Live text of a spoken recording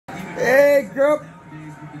Okay, group.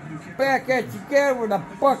 Back at you again with a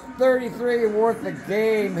 $1.33 worth of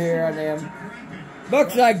game here on them.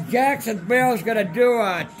 Looks like Jacksonville's going to do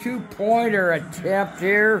a two-pointer attempt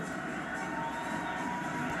here.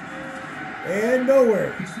 And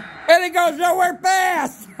nowhere. And it goes nowhere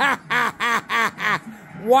fast.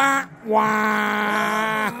 Wah,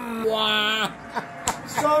 wah, wah.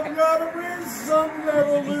 Some gotta win, some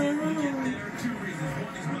gotta lose.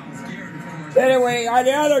 Anyway, on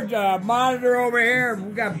the other monitor over here,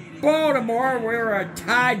 we got Baltimore. We're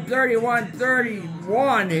tied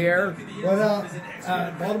 31-31 here. But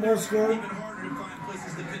Baltimore scored.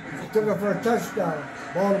 Took it for a touchdown.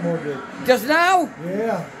 Baltimore did. Just now?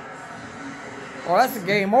 Yeah. Well, that's the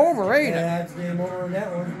game over, ain't it? Yeah, that's game over in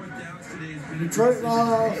that one. Detroit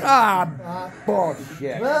lost.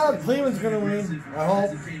 Bullshit. Well, Cleveland's going to win, I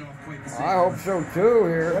hope. I hope so, too,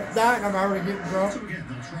 here. If not, I'm already getting drunk.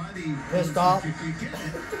 Pissed off.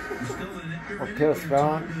 Or pissed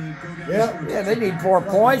on. Yep. Yeah, they need 4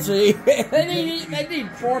 points. they need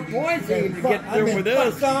 4 points to get through with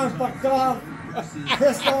this. Fucked on, fucked off.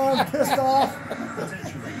 Pissed on, pissed off.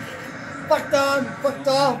 Fucked on, fucked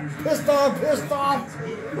off. Pissed on, pissed off.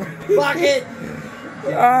 Fuck it.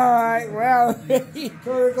 Alright, well. Trying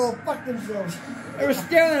to go fuck themselves. They were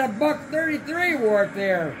still at a $1.33 worth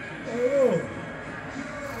there. Oh.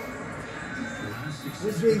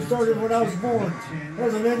 This game started when I was born.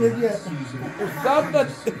 Hasn't ended yet. There's something.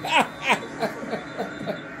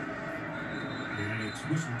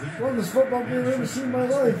 Longest football game I've ever seen in my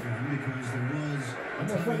life.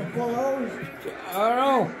 Almost fucking 4 hours. I don't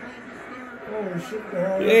know. Holy shit, the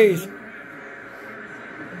hell. Jeez.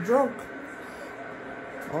 I'm drunk.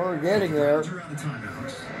 We're getting there. I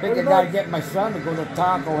think I gotta get my son to go to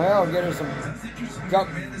Taco Hell and get us some junk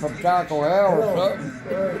from Taco Hell or something.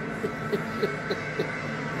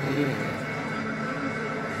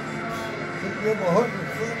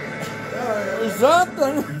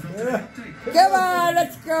 Something. Yeah. Come on,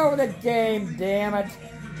 let's go with the game, damn it.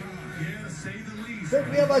 Pick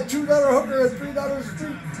me up a $2 hooker at $3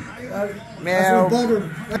 street. Now,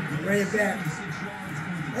 Ran it back.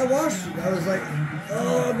 I watched it. I was like,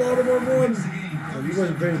 oh, Baltimore won. Well, you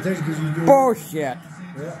wasn't paying attention because you were doing bullshit. Yeah.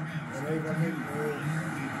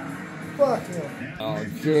 Fuck him. Oh,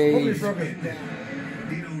 jeez.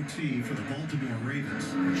 DOT for the Baltimore Ravens.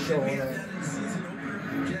 Showing up.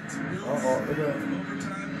 Uh-oh, look at that.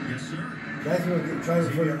 Yes, sir. That's going to try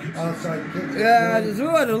for the outside kick. Yeah, this is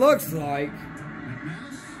what it looks like.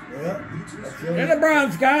 Yeah. And the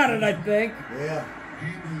Browns got it, I think. Yeah.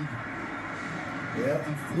 Yeah.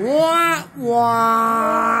 Wah,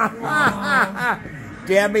 wah.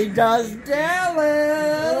 Debbie does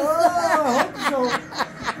Dallas. Oh, I hope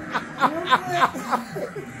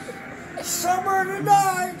so. Summer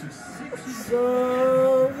tonight.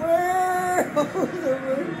 Somewhere.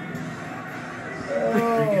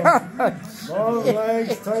 Long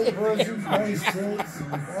legs, tight pussy, nice tits.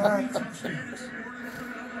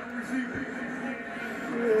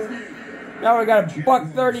 Now we got a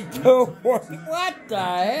 $1.32. What the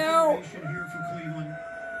hell?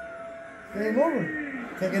 Game over.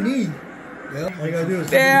 Take a knee. Yep. All you gotta do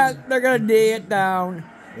is Yeah, they're gonna knee it down.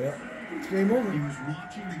 Yep. It's game over.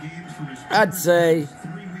 I'd say.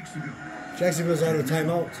 Jacksonville's out of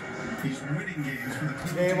timeout.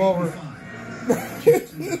 Game over.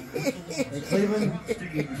 And Cleveland.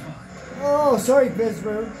 Oh, sorry,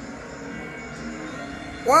 Pittsburgh.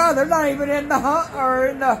 Wow, they're not even in the hunt or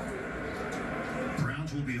in the.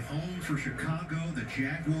 Browns will be home for Chicago. The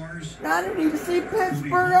Jaguars. I didn't even see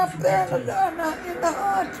Pittsburgh up there in the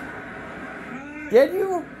hunt. Did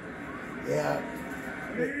you? Yeah.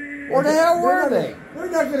 Where the hell were they?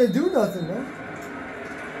 They're not going to do nothing, man.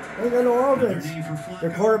 They ain't got no offense.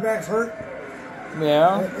 Their quarterback's hurt.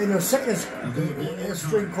 Yeah. And their second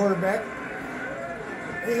string quarterback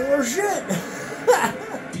ain't worth shit.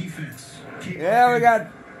 Defense. Yeah, we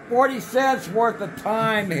got 40 cents worth of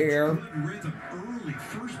time here. Early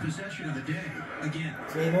first possession of the day. Again.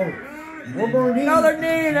 Game over. One more knee. Another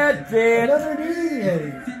knee, that's it. Another knee,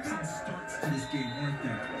 Eddie. Starts to this game, weren't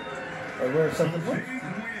there? They wear something for Big win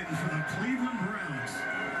for the Cleveland Browns.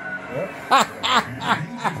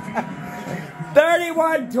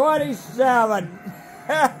 31-27.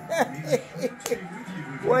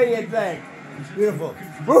 What do you think? Beautiful.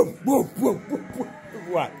 Woof, woof, woof, woof, woof.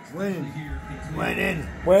 What? Winning.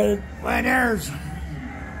 Winners.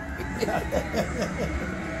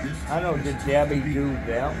 I know, did Debbie do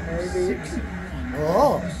them, maybe?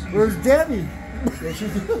 Oh, where's Debbie?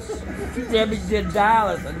 Debbie did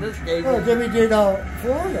Dallas in this case. Oh, Debbie did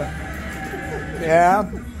Florida. Yeah.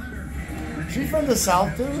 She's from the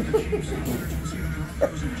South, too.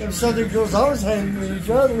 Them Southern girls always hanging with each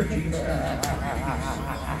other.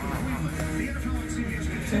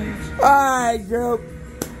 Alright, group.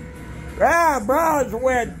 Yeah, Browns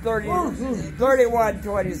win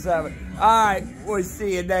 31-27. Alright, we'll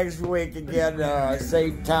see you next week again.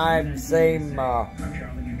 Same time, same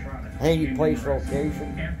Haney Place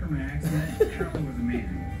location.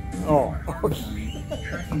 Oh, okay.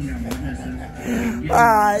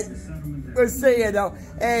 Alright. We'll see you though.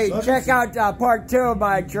 Hey, check out part 2 of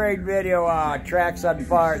my train video, Tracks on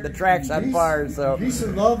Fire. The Tracks on Fire. So peace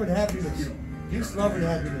and love and happiness. Peace, love, and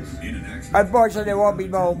happiness. Unfortunately, there won't be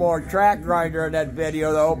no more track grinder in that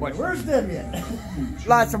video though. But where's Debbie at?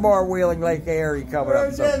 Lots of more Wheeling Lake Erie coming up.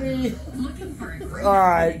 Where's Debbie? All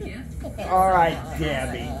right,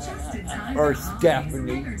 Debbie or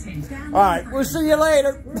Stephanie. All right, we'll see you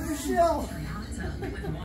later. Where's Michelle?